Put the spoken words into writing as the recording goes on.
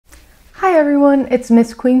Hi everyone, it's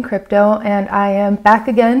Miss Queen Crypto, and I am back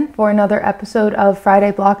again for another episode of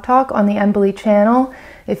Friday Block Talk on the Embily channel.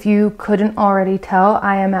 If you couldn't already tell,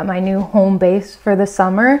 I am at my new home base for the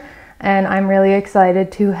summer, and I'm really excited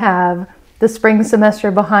to have the spring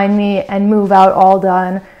semester behind me and move out all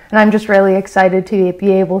done. And I'm just really excited to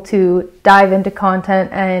be able to dive into content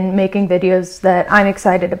and making videos that I'm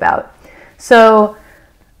excited about. So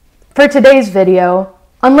for today's video,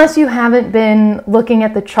 unless you haven't been looking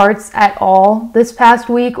at the charts at all this past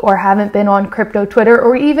week or haven't been on crypto Twitter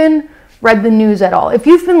or even read the news at all, if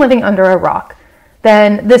you've been living under a rock,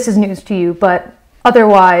 then this is news to you. But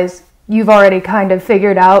otherwise, you've already kind of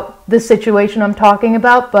figured out the situation I'm talking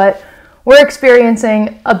about. But we're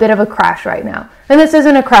experiencing a bit of a crash right now. And this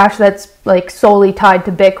isn't a crash that's like solely tied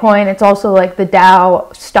to Bitcoin. It's also like the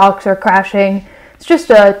Dow stocks are crashing. It's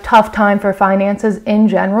just a tough time for finances in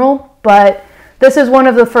general. But this is one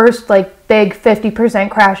of the first like big 50%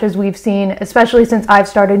 crashes we've seen, especially since I've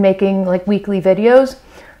started making like weekly videos.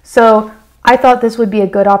 So I thought this would be a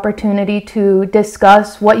good opportunity to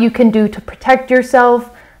discuss what you can do to protect yourself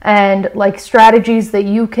and like strategies that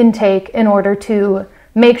you can take in order to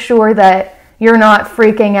make sure that you're not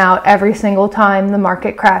freaking out every single time the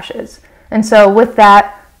market crashes. And so with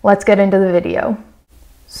that, let's get into the video.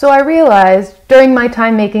 So I realized during my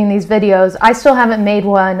time making these videos, I still haven't made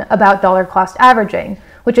one about dollar cost averaging,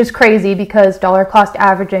 which is crazy because dollar cost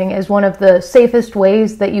averaging is one of the safest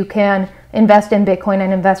ways that you can invest in Bitcoin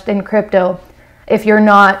and invest in crypto if you're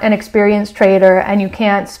not an experienced trader and you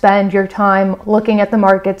can't spend your time looking at the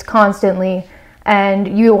markets constantly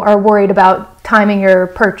and you are worried about timing your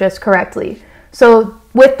purchase correctly. So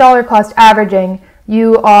with dollar cost averaging,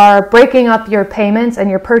 you are breaking up your payments and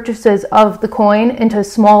your purchases of the coin into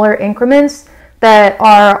smaller increments that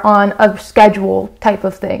are on a schedule type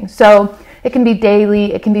of thing. So it can be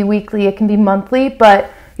daily, it can be weekly, it can be monthly, but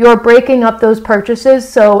you're breaking up those purchases.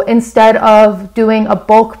 So instead of doing a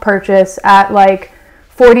bulk purchase at like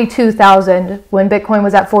 42,000, when Bitcoin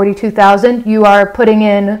was at 42,000, you are putting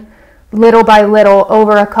in little by little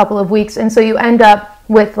over a couple of weeks. And so you end up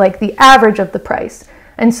with like the average of the price.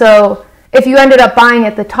 And so if you ended up buying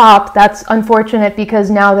at the top, that's unfortunate because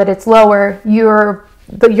now that it's lower, your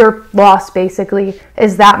loss basically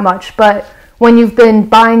is that much. But when you've been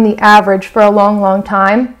buying the average for a long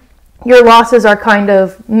time, your losses are kind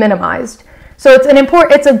of minimized. So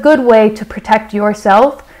it's a good way to protect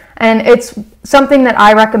yourself, and it's something that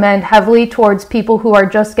I recommend heavily towards people who are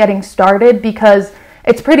just getting started because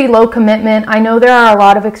it's pretty low commitment. I know there are a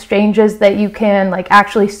lot of exchanges that you can like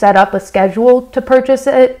actually set up a schedule to purchase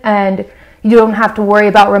it and you don't have to worry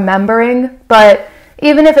about remembering. But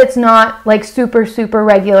even if it's not like super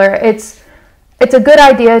regular, it's a good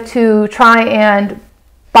idea to try and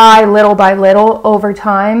buy little by little over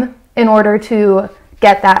time in order to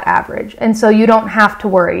get that average. And so you don't have to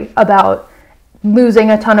worry about losing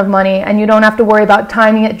a ton of money and you don't have to worry about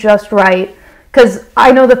timing it just right. Because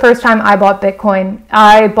I know the first time I bought Bitcoin,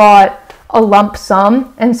 I bought a lump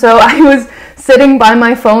sum. And so I was sitting by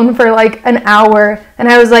my phone for like an hour and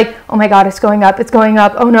I was like, oh my God, it's going up.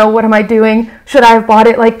 Oh no, what am I doing? Should I have bought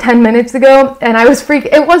it like 10 minutes ago? And I was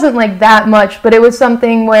freaking, it wasn't like that much, but it was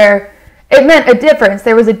something where it meant a difference.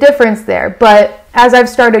 There was a difference there. But as I've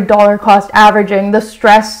started dollar cost averaging, the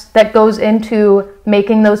stress that goes into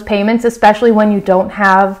making those payments, especially when you don't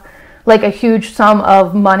have like a huge sum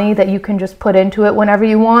of money that you can just put into it whenever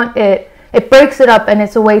you want, it breaks it up and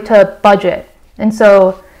it's a way to budget. And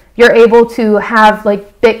so you're able to have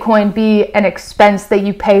like Bitcoin be an expense that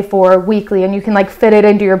you pay for weekly and you can like fit it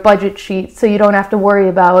into your budget sheet so you don't have to worry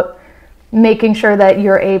about making sure that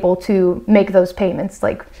you're able to make those payments.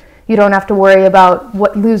 Like you don't have to worry about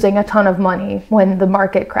losing a ton of money when the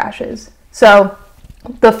market crashes. So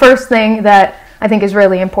the first thing that I think is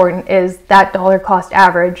really important is that dollar cost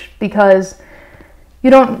average because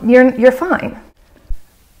you're fine.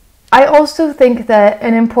 I also think that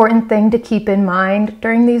an important thing to keep in mind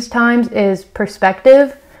during these times is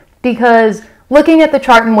perspective, because looking at the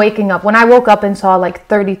chart and waking up, when I woke up and saw like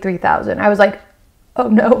 33,000, I was like, oh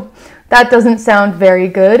no, that doesn't sound very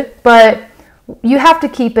good. But you have to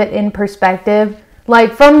keep it in perspective.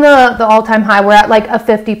 Like from the all-time high, we're at like a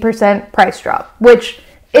 50% price drop, which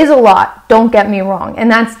is a lot, don't get me wrong. And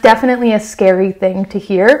that's definitely a scary thing to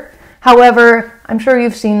hear. However, I'm sure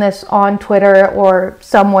you've seen this on Twitter or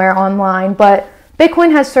somewhere online, but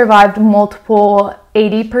Bitcoin has survived multiple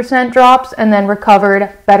 80% drops and then recovered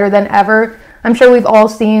better than ever. I'm sure we've all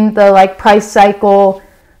seen the like price cycle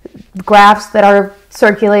graphs that are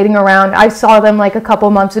circulating around. I saw them like a couple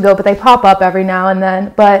months ago, but they pop up every now and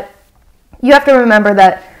then. But you have to remember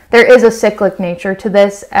that there is a cyclic nature to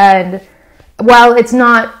this, and while it's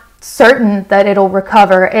not certain that it'll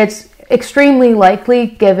recover. It's extremely likely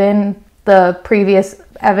given the previous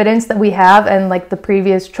evidence that we have and like the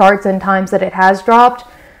previous charts and times that it has dropped.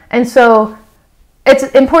 And so it's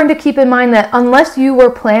important to keep in mind that unless you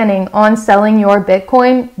were planning on selling your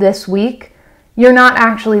Bitcoin this week, you're not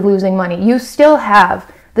actually losing money. You still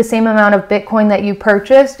have the same amount of Bitcoin that you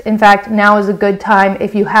purchased. In fact, now is a good time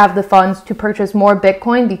if you have the funds to purchase more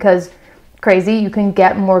Bitcoin, because crazy, you can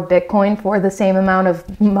get more Bitcoin for the same amount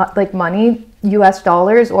of money, US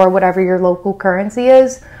dollars or whatever your local currency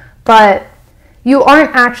is. But you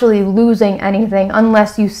aren't actually losing anything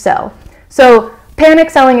unless you sell. So panic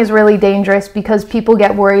selling is really dangerous because people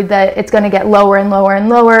get worried that it's going to get lower and lower and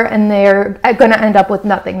lower, and they're going to end up with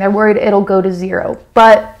nothing. They're worried it'll go to zero.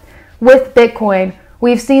 But with Bitcoin,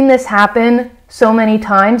 we've seen this happen so many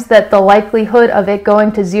times that the likelihood of it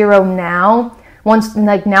going to zero now,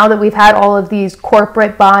 now that we've had all of these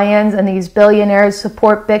corporate buy-ins and these billionaires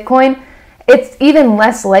support Bitcoin, it's even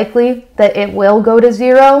less likely that it will go to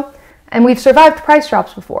zero. And we've survived price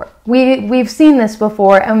drops before. We've seen this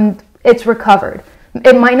before, and it's recovered.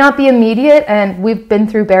 It might not be immediate, and we've been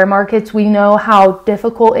through bear markets. We know how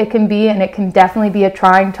difficult it can be, and it can definitely be a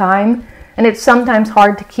trying time. And it's sometimes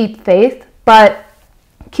hard to keep faith, but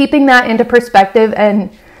keeping that into perspective and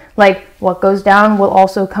like what goes down will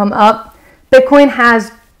also come up. Bitcoin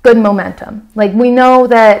has good momentum. Like, we know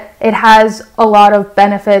that it has a lot of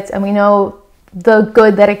benefits, and we know the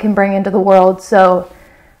good that it can bring into the world. So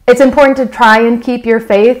it's important to try and keep your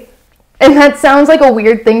faith. And that sounds like a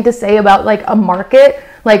weird thing to say about like a market.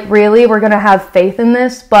 Like, really, we're going to have faith in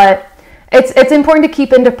this, but it's important to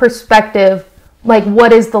keep into perspective like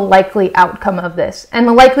what is the likely outcome of this, and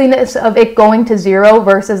the likeliness of it going to zero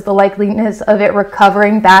versus the likeliness of it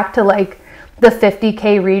recovering back to like the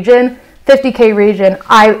 50K region. 50K region,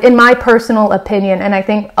 in my personal opinion, and I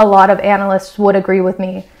think a lot of analysts would agree with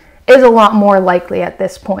me, is a lot more likely at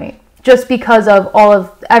this point, just because of all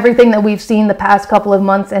of everything that we've seen the past couple of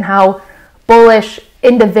months and how bullish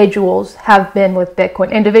individuals have been with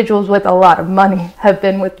Bitcoin. Individuals with a lot of money have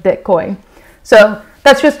been with Bitcoin. So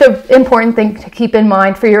that's just an important thing to keep in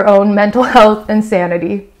mind for your own mental health and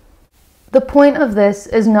sanity. The point of this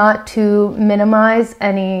is not to minimize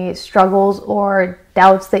any struggles or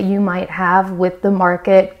doubts that you might have with the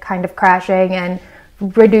market kind of crashing and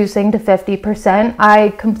reducing to 50%. I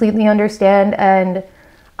completely understand, and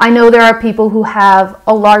I know there are people who have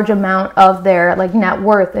a large amount of their like net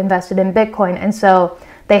worth invested in Bitcoin, and so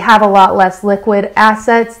they have a lot less liquid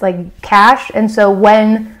assets like cash, and so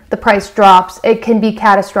when the price drops, it can be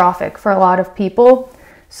catastrophic for a lot of people.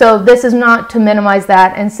 So this is not to minimize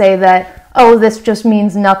that and say that, oh, this just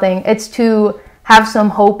means nothing. It's to have some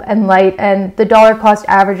hope and light, and the dollar cost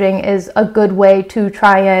averaging is a good way to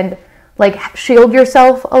try and like shield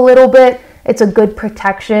yourself a little bit. It's a good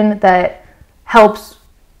protection that helps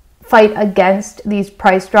fight against these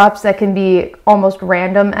price drops that can be almost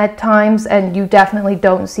random at times and you definitely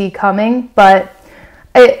don't see coming. But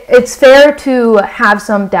it's fair to have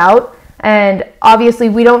some doubt, and obviously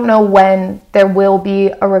we don't know when there will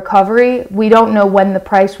be a recovery. We don't know when the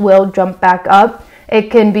price will jump back up. It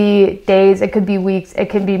can be days, it could be weeks, it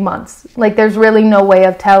can be months. Like, there's really no way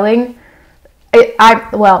of telling.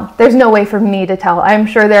 There's no way for me to tell. I'm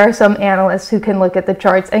sure there are some analysts who can look at the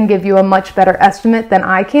charts and give you a much better estimate than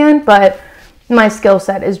I can, but my skill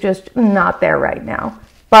set is just not there right now.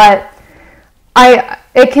 But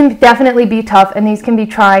it can definitely be tough, and these can be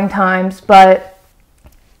trying times, but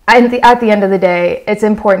at the end of the day, it's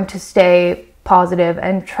important to stay positive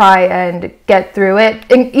and try and get through it.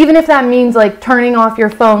 And even if that means like turning off your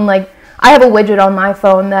phone, like I have a widget on my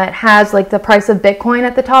phone that has like the price of Bitcoin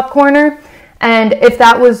at the top corner. And if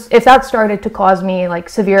that started to cause me like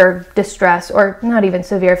severe distress, or not even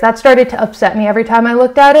severe, if that started to upset me every time I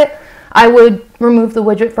looked at it, I would remove the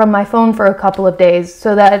widget from my phone for a couple of days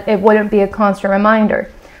so that it wouldn't be a constant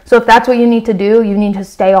reminder. So if that's what you need to do, you need to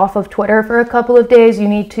stay off of Twitter for a couple of days, you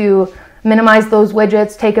need to minimize those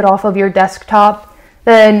widgets, take it off of your desktop,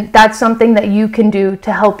 then that's something that you can do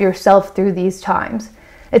to help yourself through these times.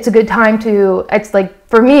 It's a good time it's like,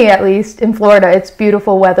 for me at least, in Florida, it's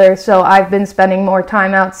beautiful weather, so I've been spending more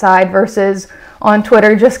time outside versus on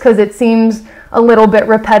Twitter, just because it seems a little bit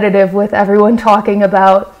repetitive with everyone talking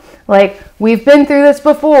about, like, we've been through this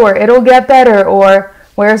before, it'll get better, or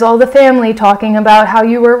where's all the family talking about how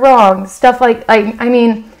you were wrong, stuff like,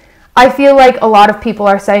 I feel like a lot of people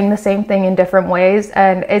are saying the same thing in different ways,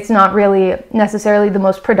 and it's not really necessarily the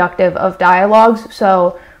most productive of dialogues,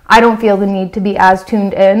 so I don't feel the need to be as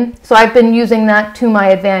tuned in. So I've been using that to my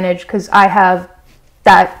advantage because I have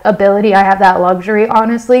that ability, I have that luxury,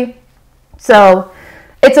 honestly. So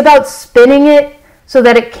it's about spinning it so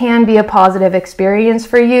that it can be a positive experience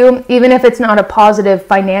for you. Even if it's not a positive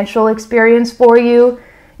financial experience for you,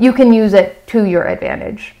 you can use it to your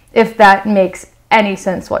advantage, if that makes any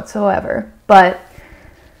sense whatsoever. But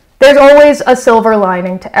there's always a silver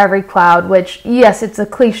lining to every cloud, which, yes, it's a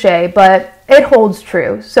cliche, but it holds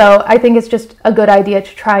true. So I think it's just a good idea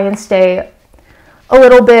to try and stay a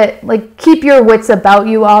little bit, like, keep your wits about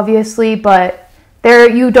you, obviously, but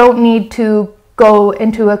you don't need to go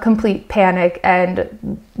into a complete panic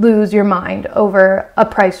and lose your mind over a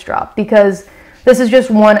price drop, because this is just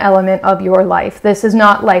one element of your life. This is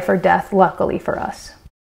not life or death, luckily for us.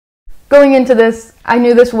 Going into this, I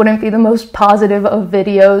knew this wouldn't be the most positive of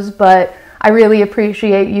videos, but I really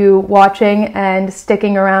appreciate you watching and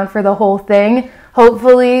sticking around for the whole thing.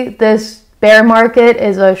 Hopefully this bear market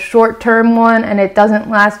is a short-term one and it doesn't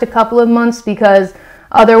last a couple of months, because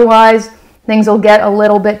otherwise things will get a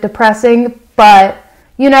little bit depressing, but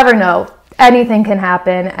you never know. Anything can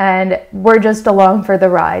happen and we're just along for the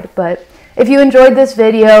ride. But if you enjoyed this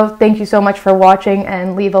video, thank you so much for watching,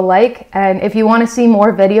 and leave a like. And if you want to see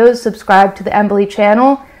more videos, subscribe to the Embily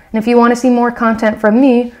channel. And if you want to see more content from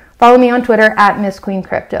me, follow me on Twitter at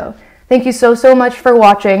MissQueenCrypto. Thank you so much for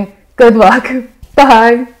watching. Good luck.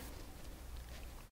 Bye.